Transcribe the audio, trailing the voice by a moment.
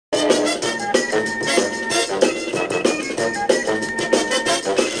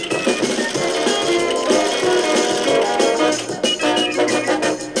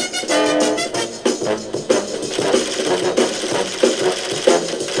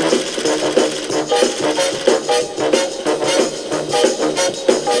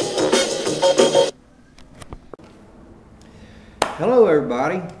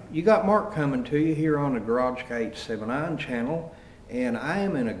You got Mark coming to you here on the Garage Guy 879 channel, and I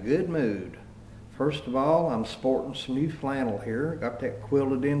am in a good mood. First of all, I'm sporting some new flannel here. Got that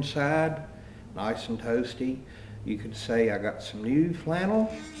quilted inside, nice and toasty. You could say I got some new flannel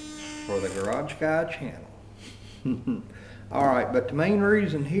for the Garage Guy channel. Alright, but the main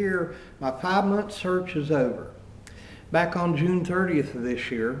reason here, my 5-month search is over. Back on June 30th of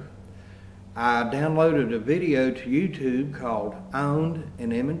this year, I downloaded a video to YouTube called I Owned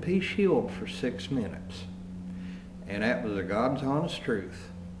an M&P Shield for 6 minutes. And that was a God's honest truth.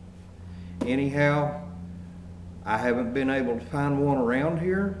 Anyhow, I haven't been able to find one around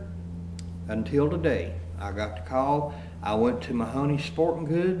here until today. I got the call. I went to Mahoney Sporting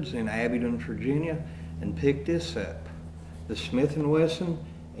Goods in Abingdon, Virginia, and picked this up. The Smith & Wesson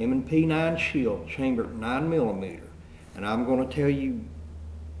M&P 9 Shield, chambered 9mm. And I'm going to tell you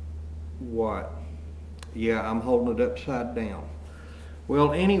what. Yeah, I'm holding it upside down.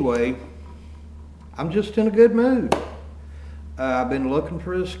 Well, anyway, I'm just in a good mood. I've been looking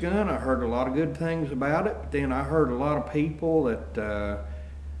for this gun. I heard a lot of good things about it. But then I heard a lot of people that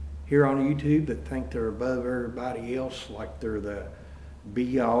here on YouTube that think they're above everybody else, like they're the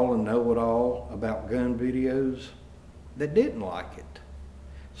be-all and know-it-all about gun videos, that didn't like it.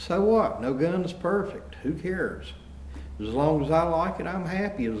 So what? No gun's perfect. Who cares? As long as I like it, I'm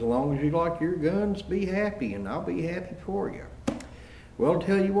happy. As long as you like your guns, be happy, and I'll be happy for you. Well, I'll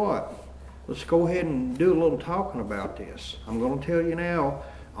tell you what. Let's go ahead and do a little talking about this. I'm going to tell you now,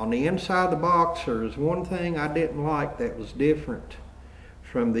 on the inside of the box, there's one thing I didn't like that was different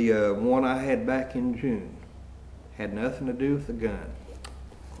from the one I had back in June. Had nothing to do with the gun.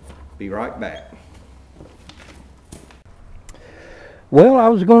 Be right back. Well, I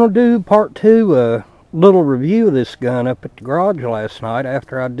was going to do part 2, little review of this gun up at the garage last night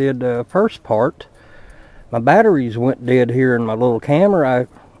after I did the first part. My batteries went dead here in my little camera. I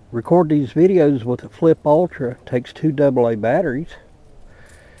record these videos with a Flip Ultra. It takes 2 AA batteries.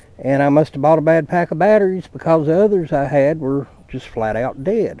 And I must have bought a bad pack of batteries because the others I had were just flat out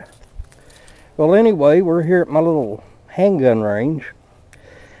dead. Well, anyway, we're here at my little handgun range.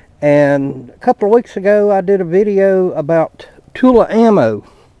 And a couple of weeks ago I did a video about Tula ammo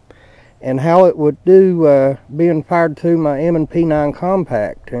and how it would do being fired through my M&P 9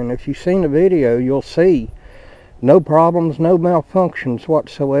 compact. And if you've seen the video, you'll see no problems, no malfunctions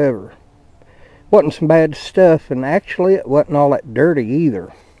whatsoever. Wasn't some bad stuff, and actually it wasn't all that dirty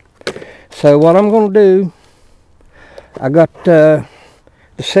either. So what I'm going to do, I got the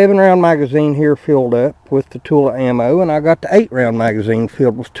 7-round magazine here filled up with the Tula ammo, and I got the 8-round magazine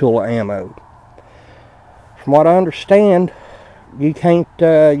filled with Tula ammo. From what I understand, you can't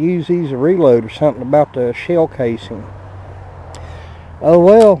use these to reload, or something about the shell casing. Oh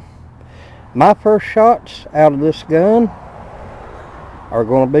well, my first shots out of this gun are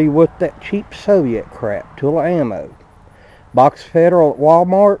going to be with that cheap Soviet crap, Tula ammo. Box of Federal at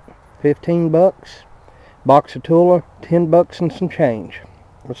Walmart, 15 bucks. Box of Tula, 10 bucks and some change.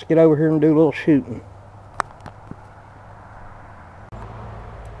 Let's get over here and do a little shooting.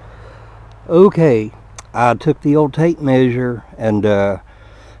 Okay. I took the old tape measure and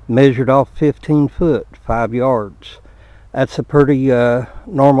measured off 15 foot, 5 yards. That's a pretty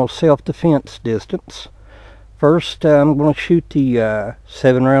normal self-defense distance. First, I'm going to shoot the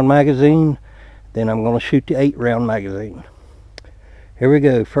 7-round magazine, then I'm going to shoot the 8-round magazine. Here we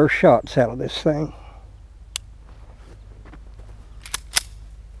go, first shots out of this thing.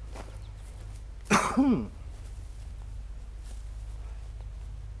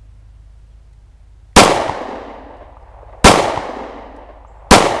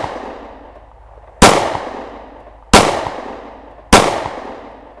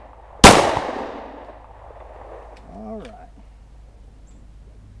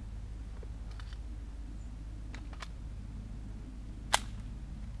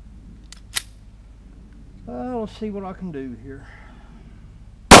 Let's see what I can do here.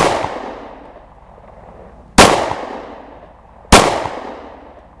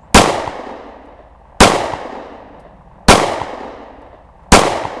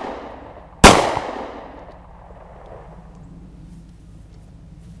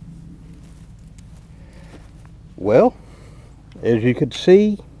 Well, as you can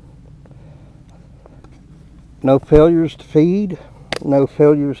see, no failures to feed, no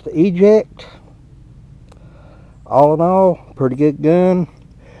failures to eject. All in all, pretty good gun.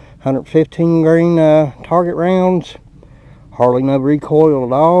 115 grain target rounds. Hardly no recoil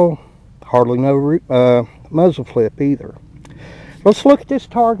at all. Hardly no muzzle flip either. Let's look at this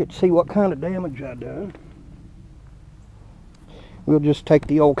target, see what kind of damage I done. We'll just take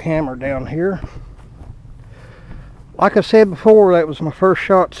the old camera down here. Like I said before, that was my first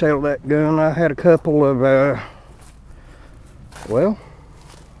shot set of that gun. I had a couple of, well,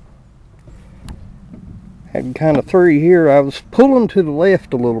 had kind of three here. I was pulling to the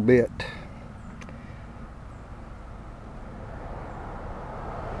left a little bit.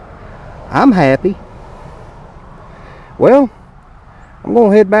 I'm happy. Well, I'm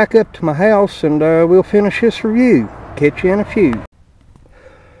going to head back up to my house and we'll finish this review. Catch you in a few.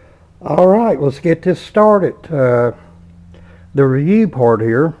 Alright, let's get this started. The review part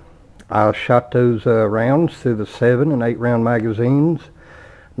here, I shot those rounds through the 7 and 8 round magazines.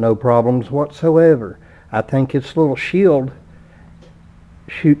 No problems whatsoever. I think this little Shield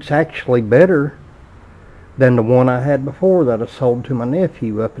shoots actually better than the one I had before that I sold to my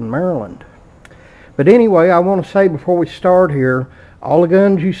nephew up in Maryland. But anyway, I want to say before we start here, all the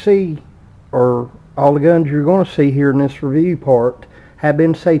guns you see, or all the guns you're going to see here in this review part, have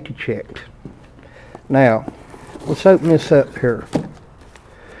been safety checked. Now, let's open this up here.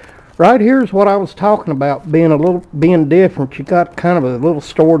 Right here is what I was talking about being different. You got kind of a little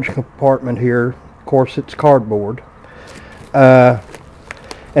storage compartment here. Of course, it's cardboard. And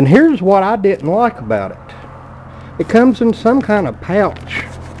here's what I didn't like about it. It comes in some kind of pouch.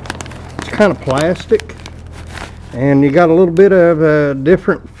 It's kind of plastic, and you got a little bit of a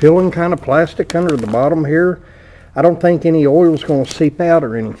different filling kind of plastic under the bottom here. I don't think any oil's going to seep out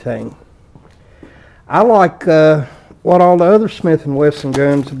or anything. I like what all the other Smith & Wesson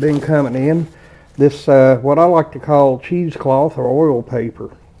guns have been coming in. This, what I like to call cheesecloth or oil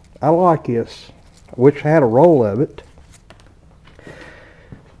paper. I like this. I wish I had a roll of it.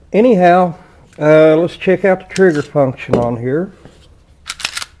 Anyhow, let's check out the trigger function on here.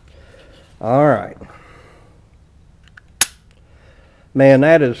 Alright. Man,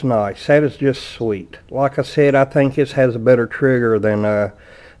 that is nice. That is just sweet. Like I said, I think this has a better trigger than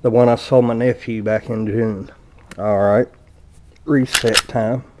the one I sold my nephew back in June. Alright. Reset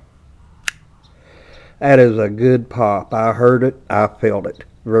time. That is a good pop. I heard it. I felt it.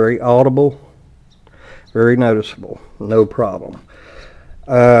 Very audible. Very noticeable. No problem.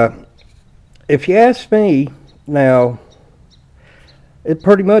 If you ask me, now, it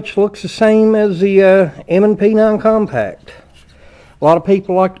pretty much looks the same as the M&P non-compact. A lot of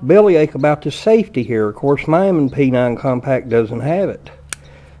people like to bellyache about the safety here. Of course, my M&P non-compact doesn't have it.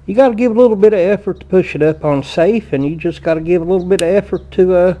 You got to give a little bit of effort to push it up on safe, and you just got to give a little bit of effort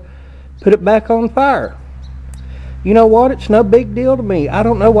to put it back on fire. You know what? It's no big deal to me. I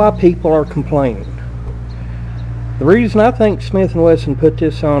don't know why people are complaining. The reason I think Smith & Wesson put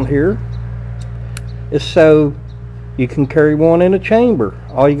this on here is so you can carry one in a chamber.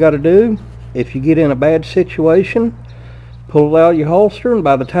 All you got to do, if you get in a bad situation, pull it out of your holster, and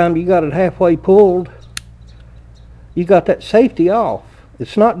by the time you got it halfway pulled, you got that safety off.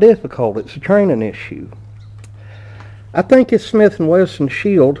 It's not difficult. It's a training issue. I think this Smith & Wesson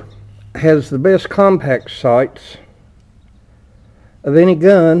Shield has the best compact sights of any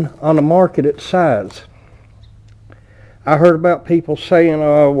gun on the market its size. I heard about people saying,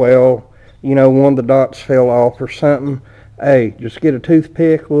 oh, well, you know, one of the dots fell off or something. Hey, just get a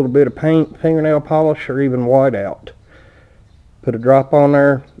toothpick, a little bit of paint, fingernail polish, or even whiteout. Put a drop on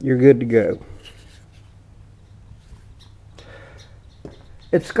there, you're good to go.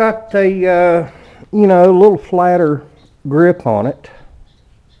 It's got a, you know, a little flatter grip on it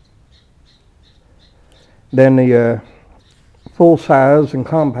than the full size and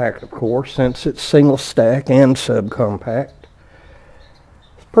compact, of course, since it's single stack and subcompact.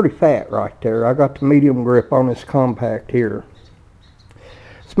 It's pretty fat right there. I got the medium grip on this compact here.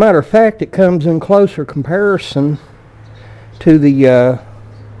 As a matter of fact, it comes in closer comparison to the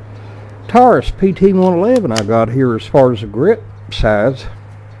Taurus PT-111 I got here as far as the grip size.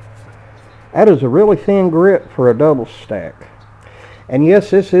 That is a really thin grip for a double stack. And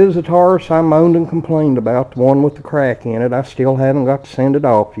yes, this is a Taurus I moaned and complained about, the one with the crack in it. I still haven't got to send it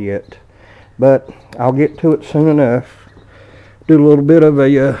off yet, but I'll get to it soon enough. Do a little bit of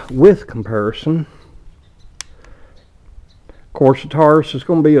a width comparison. Of course, the Taurus is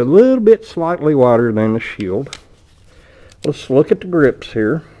going to be a little bit slightly wider than the Shield. Let's look at the grips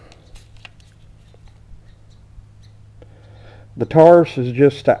here. The Taurus is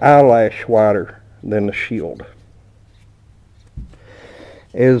just an eyelash wider than the Shield.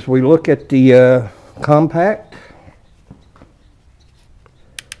 As we look at the compact,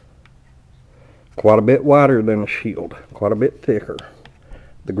 quite a bit wider than the Shield, quite a bit thicker.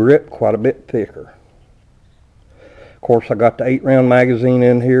 The grip quite a bit thicker. Of course, I got the 8-round magazine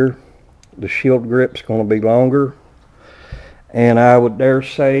in here. The Shield grip's going to be longer, and I would dare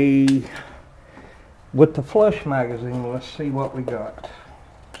say with the flush magazine, let's see what we got.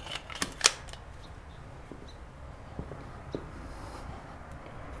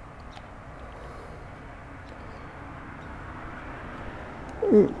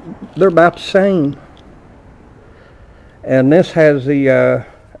 they're about the same. And this has the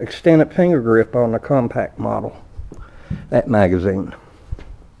extended finger grip on the compact model, that magazine.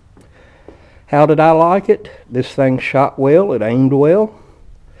 How did I like it? This thing shot well, it aimed well,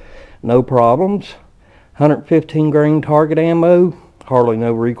 no problems. 115 grain target ammo, hardly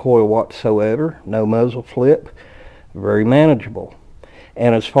no recoil whatsoever, no muzzle flip, very manageable.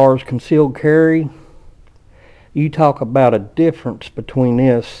 And as far as concealed carry, you talk about a difference between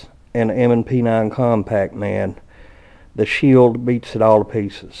this and the M&P 9 compact, man. The Shield beats it all to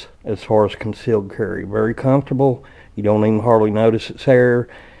pieces as far as concealed carry. Very comfortable. You don't even hardly notice it's there.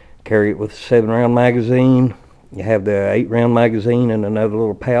 Carry it with a 7-round magazine. You have the 8-round magazine and another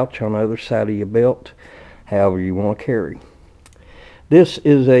little pouch on the other side of your belt, however you want to carry. This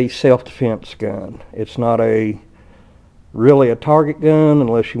is a self-defense gun. It's not really a target gun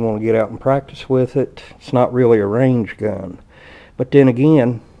unless you want to get out and practice with it. It's not really a range gun. But then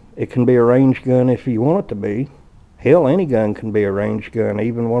again, it can be a range gun if you want it to be. Hell, any gun can be a range gun,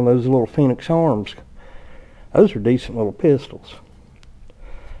 even one of those little Phoenix Arms. Those are decent little pistols.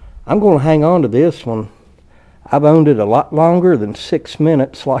 I'm going to hang on to this one. I've owned it a lot longer than 6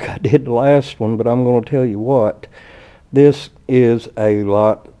 minutes like I did the last one, but I'm going to tell you what, this is a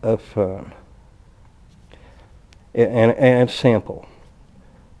lot of fun. And it's simple.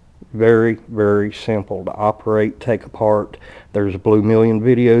 Very, very simple to operate, take apart. There's a blue million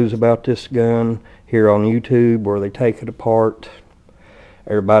videos about this gun here on YouTube where they take it apart.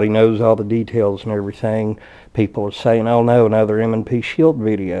 Everybody knows all the details and everything. People are saying, oh no, another M&P Shield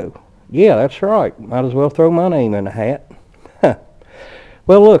video. Yeah, that's right. Might as well throw my name in the hat.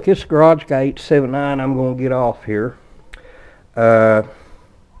 Well, look, it's Garage Guy 879. I'm going to get off here. Like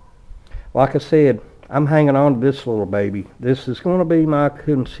I said, I'm hanging on to this little baby. This is going to be my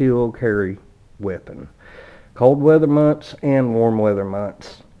concealed carry weapon. Cold weather months and warm weather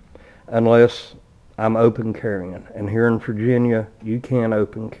months. Unless I'm open carrying. And here in Virginia, you can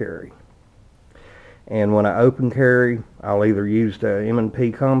open carry. And when I open carry, I'll either use the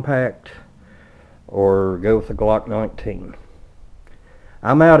M&P compact or go with the Glock 19.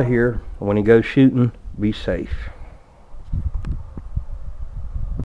 I'm out of here. When you go shooting, be safe.